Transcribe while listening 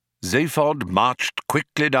Zaphod marched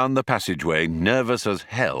quickly down the passageway, nervous as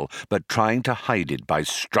hell, but trying to hide it by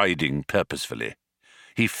striding purposefully.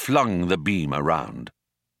 He flung the beam around.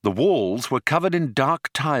 The walls were covered in dark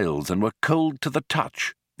tiles and were cold to the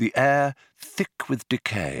touch, the air thick with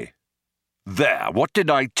decay. "There, what did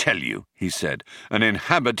I tell you?" he said. "An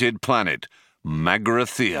inhabited planet.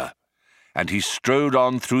 Magrathea." And he strode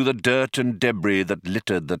on through the dirt and debris that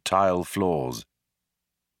littered the tile floors.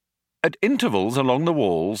 At intervals along the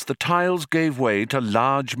walls, the tiles gave way to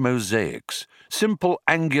large mosaics, simple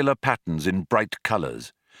angular patterns in bright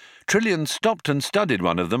colours. Trillian stopped and studied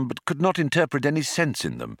one of them, but could not interpret any sense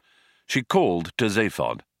in them. She called to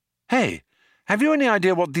Zaphod. "Hey, have you any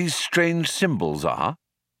idea what these strange symbols are?"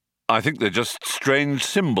 "I think they're just strange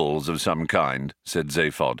symbols of some kind," said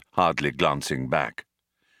Zaphod, hardly glancing back.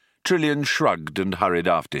 Trillian shrugged and hurried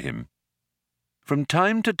after him. From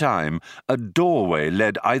time to time, a doorway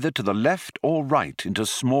led either to the left or right into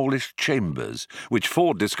smallish chambers, which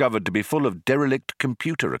Ford discovered to be full of derelict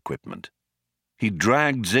computer equipment. He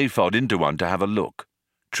dragged Zaphod into one to have a look.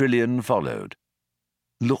 Trillian followed.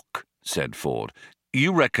 "Look," said Ford.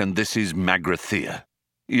 "You reckon this is Magrathea?"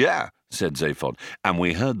 "Yeah," said Zaphod, "and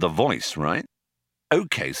we heard the voice, right?"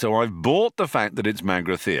 "Okay, so I've bought the fact that it's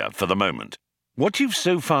Magrathea, for the moment. What you've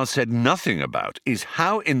so far said nothing about is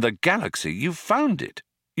how in the galaxy you found it.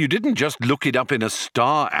 You didn't just look it up in a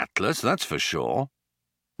star atlas, that's for sure.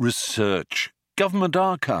 Research, government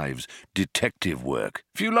archives, detective work,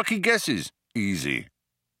 few lucky guesses, easy.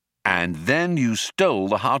 And then you stole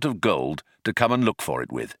the Heart of Gold to come and look for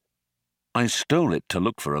it with." "I stole it to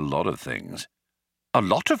look for a lot of things." "A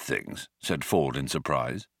lot of things?" said Ford in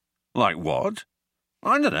surprise. "Like what?"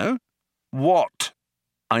 "I don't know." "What?"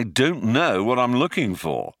 "I don't know what I'm looking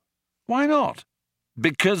for." "Why not?"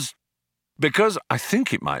 Because I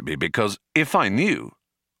think it might be because if I knew,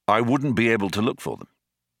 I wouldn't be able to look for them."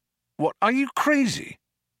 "What, are you crazy?"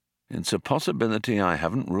 "It's a possibility I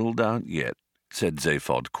haven't ruled out yet," said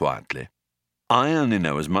Zaphod quietly. "I only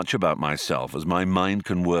know as much about myself as my mind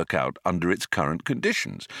can work out under its current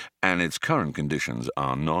conditions, and its current conditions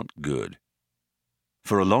are not good."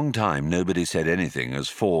 For a long time nobody said anything as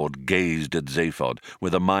Ford gazed at Zaphod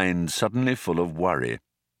with a mind suddenly full of worry.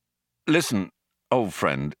 "Listen, old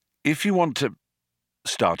friend, if you want to—"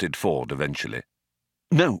 started Ford eventually.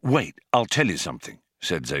 "No, wait, I'll tell you something,"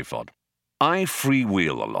 said Zaphod. "I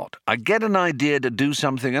freewheel a lot. I get an idea to do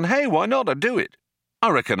something, and hey, why not? I do it. I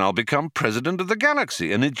reckon I'll become president of the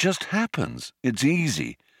galaxy, and it just happens. It's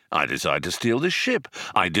easy. I decide to steal this ship.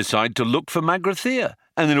 I decide to look for Magrathea,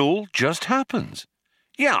 and it all just happens.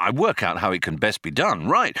 Yeah, I work out how it can best be done,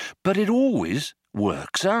 right, but it always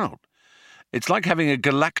works out. It's like having a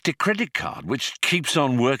galactic credit card which keeps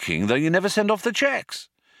on working though you never send off the checks.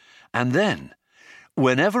 And then,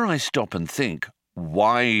 whenever I stop and think,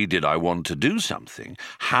 why did I want to do something?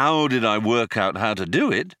 How did I work out how to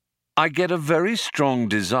do it? I get a very strong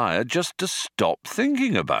desire just to stop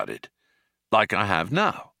thinking about it, like I have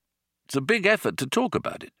now. It's a big effort to talk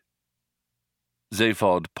about it."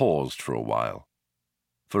 Zaphod paused for a while.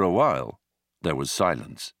 For a while, there was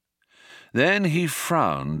silence. Then he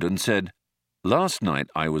frowned and said, "Last night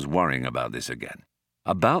I was worrying about this again,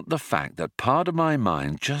 about the fact that part of my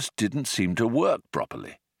mind just didn't seem to work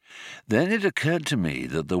properly. Then it occurred to me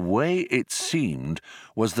that the way it seemed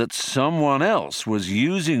was that someone else was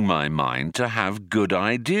using my mind to have good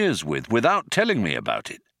ideas with, without telling me about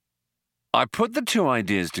it. I put the two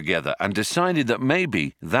ideas together and decided that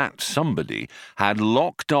maybe that somebody had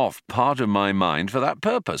locked off part of my mind for that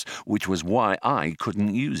purpose, which was why I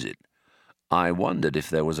couldn't use it. I wondered if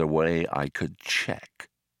there was a way I could check.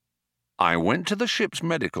 I went to the ship's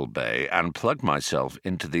medical bay and plugged myself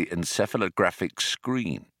into the encephalographic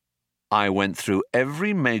screen. I went through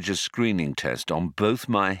every major screening test on both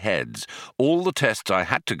my heads, all the tests I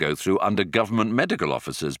had to go through under government medical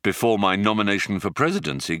officers before my nomination for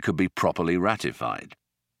presidency could be properly ratified.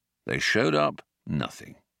 They showed up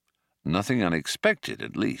nothing. Nothing unexpected,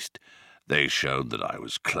 at least. They showed that I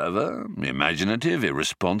was clever, imaginative,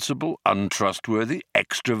 irresponsible, untrustworthy,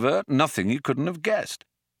 extrovert, nothing you couldn't have guessed,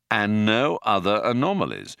 and no other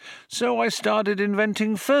anomalies. So I started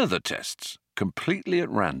inventing further tests, completely at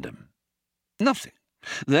random. Nothing.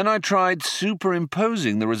 Then I tried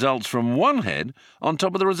superimposing the results from one head on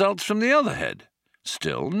top of the results from the other head.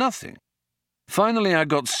 Still nothing. Finally I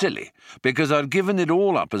got silly, because I'd given it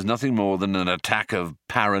all up as nothing more than an attack of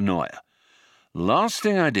paranoia. Last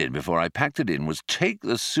thing I did before I packed it in was take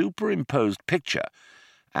the superimposed picture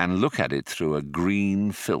and look at it through a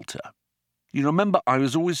green filter. You remember I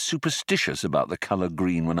was always superstitious about the colour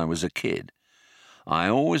green when I was a kid. I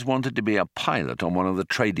always wanted to be a pilot on one of the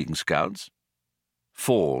trading scouts.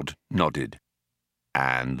 Ford nodded.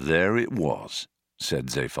 "And there it was," said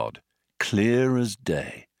Zaphod, "clear as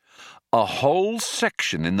day. A whole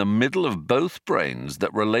section in the middle of both brains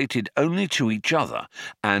that related only to each other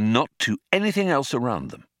and not to anything else around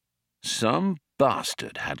them. Some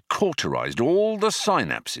bastard had cauterized all the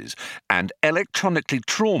synapses and electronically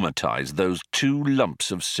traumatized those 2 lumps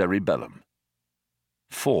of cerebellum."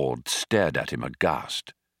 Ford stared at him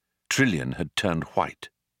aghast. Trillian had turned white.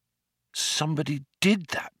 "Somebody did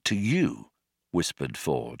that to you," whispered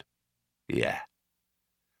Ford. "Yeah.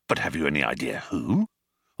 But have you any idea who?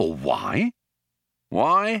 Or why?"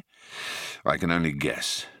 "Why? I can only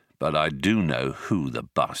guess, but I do know who the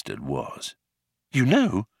bastard was." "You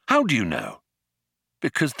know? How do you know?"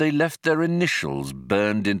 "Because they left their initials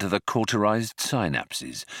burned into the cauterized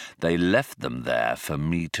synapses. They left them there for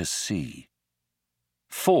me to see."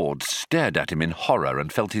 Ford stared at him in horror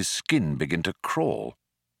and felt his skin begin to crawl.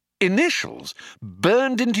 "Initials?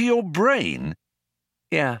 Burned into your brain?"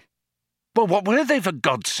 "Yeah." "Well, what were they, for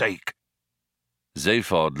God's sake?"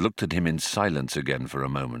 Zaphod looked at him in silence again for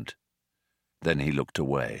a moment. Then he looked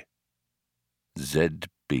away.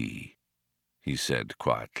 "ZB," he said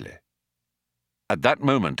quietly. At that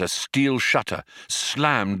moment, a steel shutter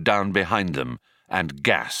slammed down behind them, and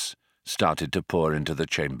gas started to pour into the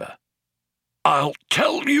chamber. "I'll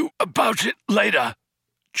tell you about it later,"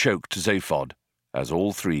 choked Zaphod, as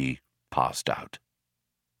all 3 passed out.